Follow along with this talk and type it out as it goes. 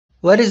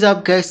What is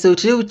up, guys? So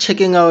today we're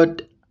checking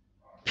out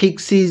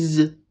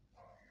Pixy's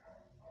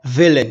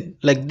Villain.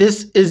 Like,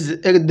 this is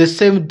the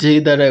same day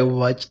that I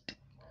watched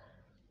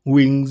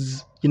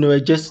Wings. I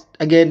just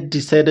again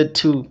decided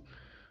to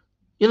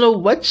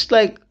watch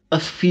like a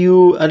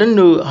few. I don't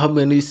know how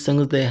many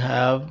songs they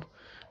have,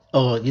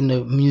 or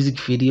music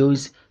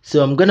videos.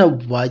 So I'm gonna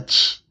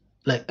watch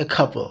like a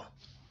couple,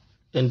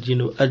 and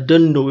I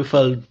don't know if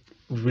I'll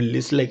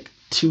release like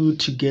two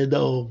together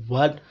or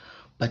what.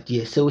 But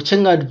yeah, so we're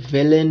checking out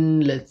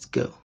Villain. Let's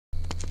go.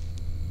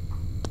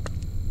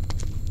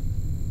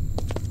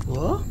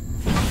 What?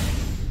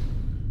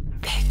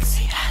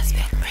 Pixy has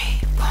been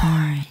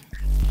reborn.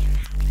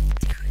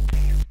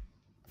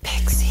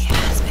 Pixy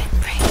has been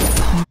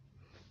reborn.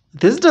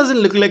 This doesn't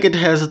look like it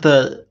has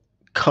the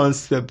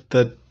concept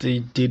that they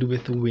did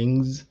with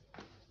Wings.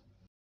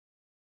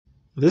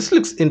 This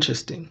looks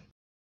interesting.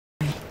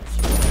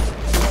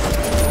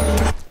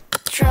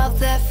 Drop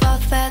that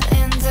fuck that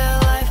into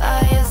life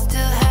I used to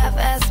have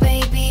as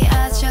baby.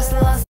 I just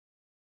lost.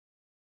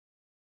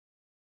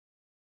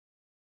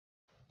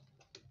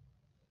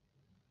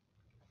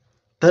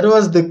 That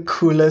was the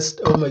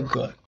coolest. Oh my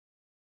god.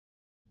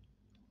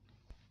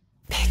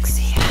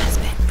 Pixy has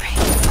been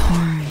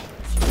reborn.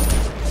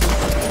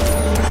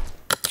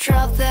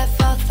 Drop that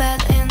fuck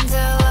that into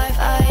life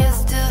I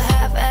used to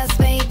have as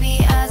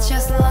baby. I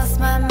just lost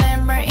my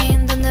memory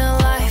in the new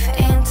life,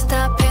 into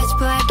the pitch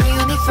black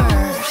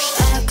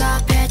universe. I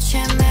got bitch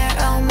and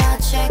mirror my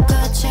check,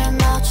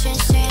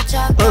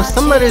 Oh,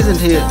 somebody isn't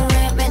here.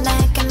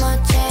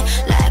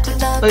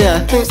 Oh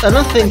yeah, I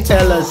don't think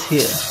Ella's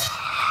here.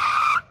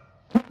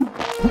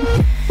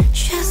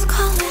 She's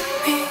calling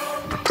me.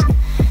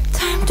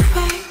 Time to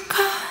wake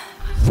up.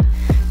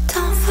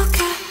 Don't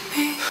forget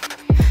me.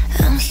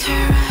 I'm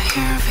still right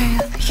here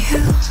with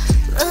you.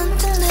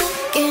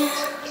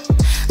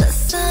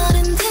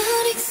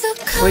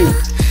 Wait,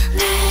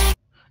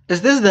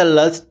 is this the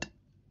last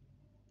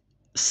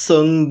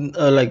song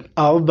like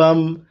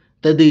album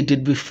that they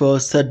did before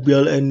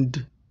Sadbiel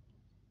and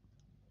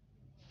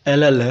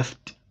Ella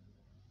left?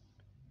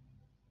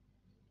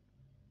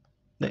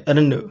 Like, I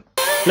don't know.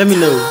 Let me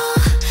know.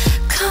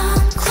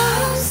 Come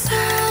closer.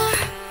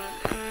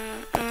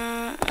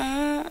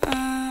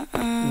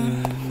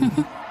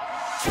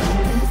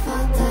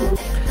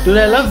 Dude,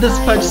 I love this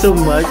part so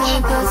much.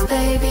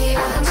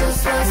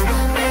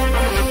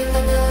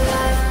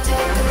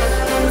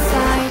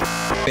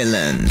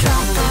 Villain.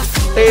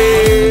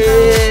 Hey.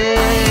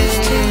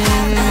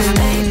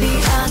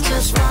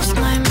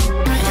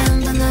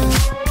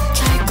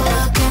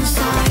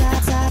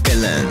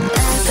 Villain.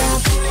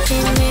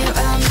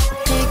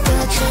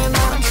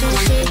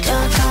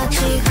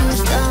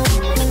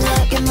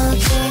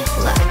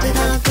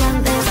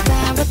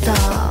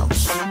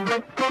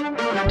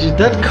 Did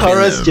that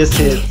chorus just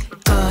hit?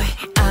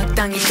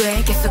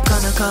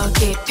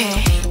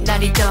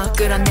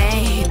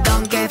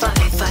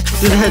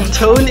 Dude, her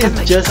tone is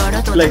just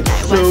like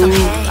so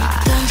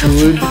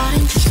good.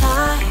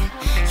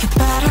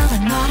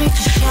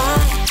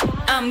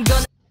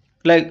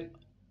 Like,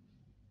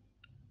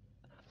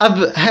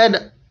 I've had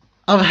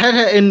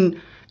her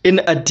in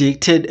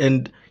Addicted,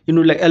 and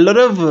like a lot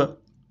of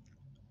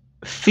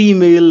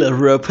female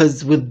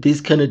rappers with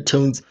these kind of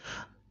tones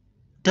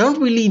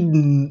don't really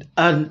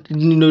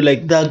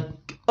like they're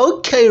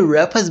okay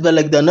rappers, but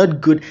like they're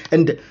not good.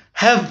 And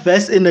her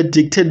verse in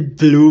Addicted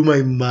blew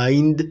my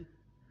mind.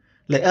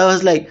 Like, I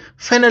was like,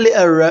 finally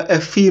a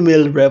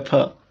female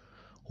rapper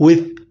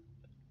with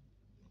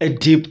a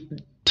deep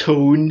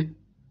tone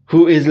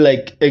who is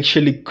like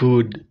actually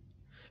good.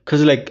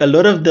 Because like a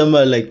lot of them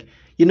are like,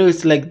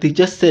 it's like they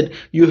just said,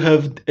 you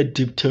have a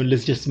deep tone,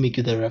 let's just make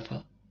you the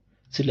rapper.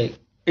 So like,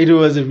 it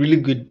was a really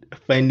good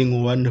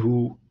finding one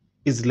who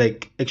is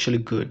like actually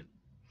good,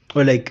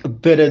 or like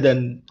better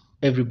than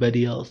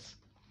everybody else.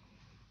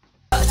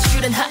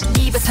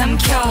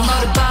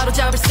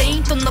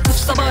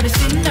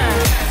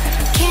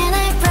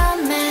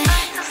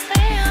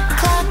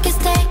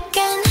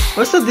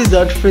 Also, these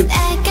outfits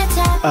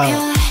are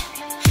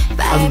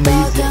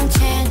amazing.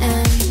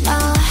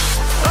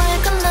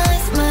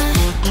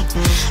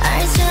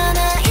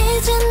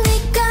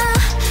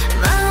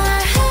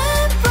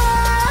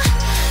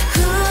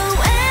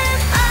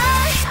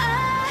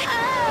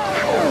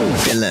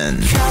 Villain.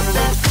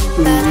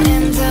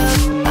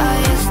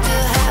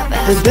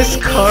 With this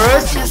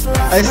chorus,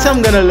 I say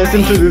I'm gonna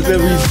listen to this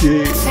every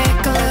day.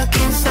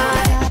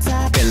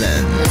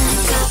 Villain.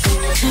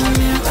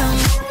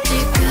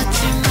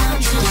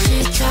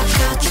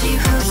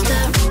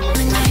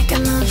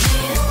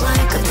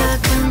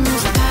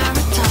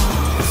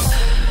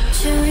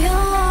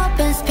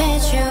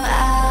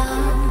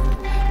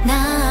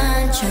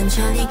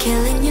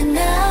 Killing you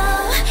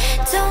now.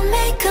 Don't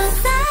make a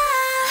sound.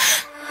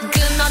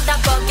 끊었다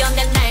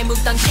벗겨낸 날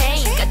묻던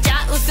chain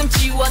가짜 웃음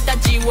지웠다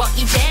지워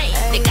이제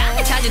내가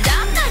내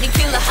찾아담 나를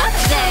killer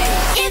holiday.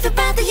 If you're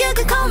bad then you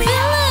can call me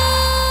villain.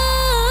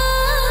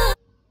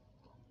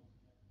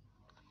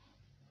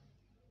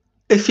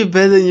 If you're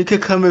better, you can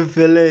come a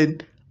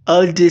villain.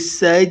 I'll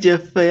decide your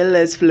fate,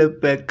 let's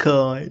flip a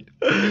coin.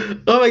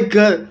 Oh my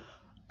god.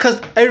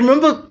 Cause I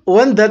remember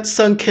when that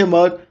song came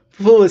out,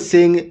 people were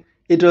saying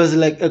it was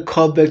like a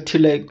callback to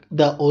like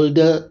the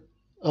older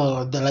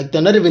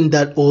they're not even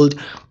that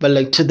old, but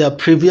like to their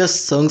previous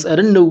songs. I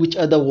don't know which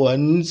other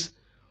ones.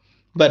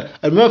 But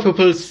I remember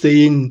people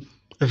saying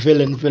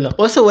villain, villain.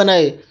 Also when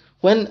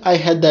I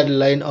had that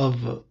line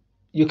of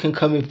you can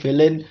call me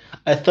villain,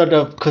 I thought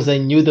of because I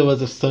knew there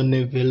was a song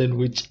named Villain,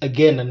 which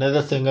again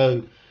another song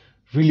I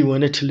really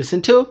wanted to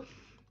listen to.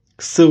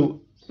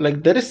 So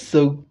like that is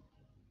so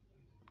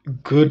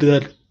good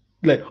that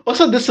like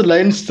also this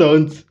line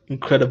sounds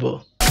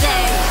incredible.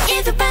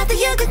 If you better,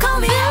 you can call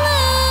me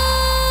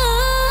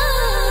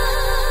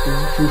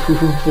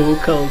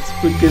Vocals,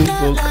 freaking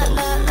vocals.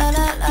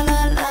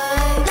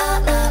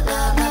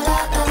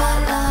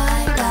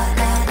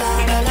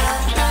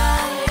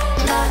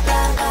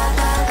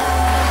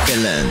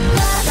 Villain.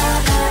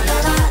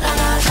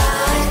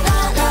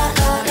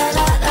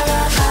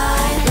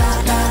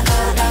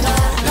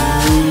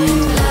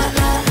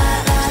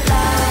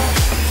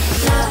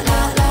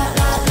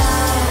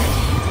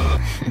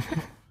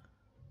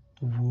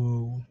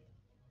 Whoa.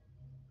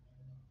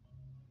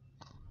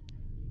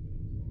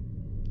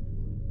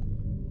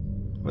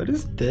 What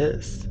is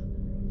this?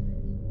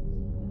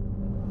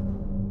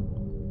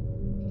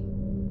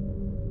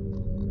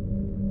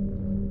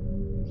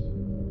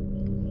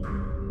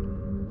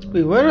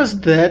 Wait, what was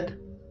that?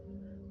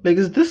 Like,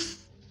 is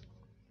this?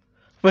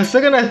 For a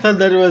second, I thought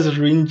that was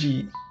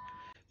Ringy,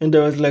 and I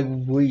was like,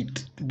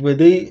 wait, were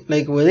they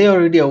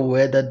already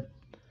aware that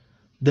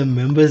the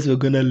members were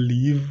gonna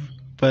leave?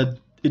 But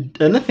I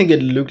don't think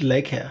it looked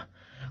like her.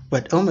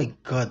 But oh my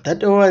god,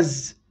 that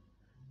was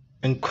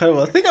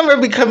incredible. I think I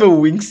might become a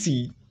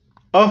Winxie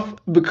off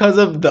because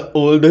of the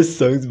older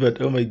songs.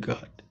 But oh my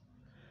god,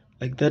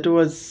 like that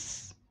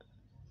was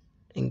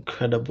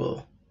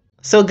incredible.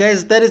 So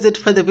guys, that is it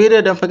for the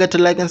video. Don't forget to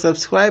like and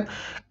subscribe,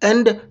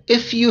 and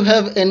if you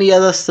have any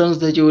other songs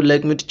that you would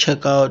like me to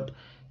check out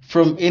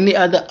from any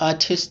other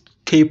artist,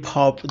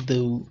 K-pop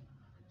though,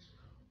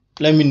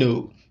 let me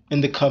know in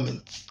the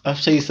comments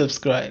after you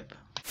subscribe.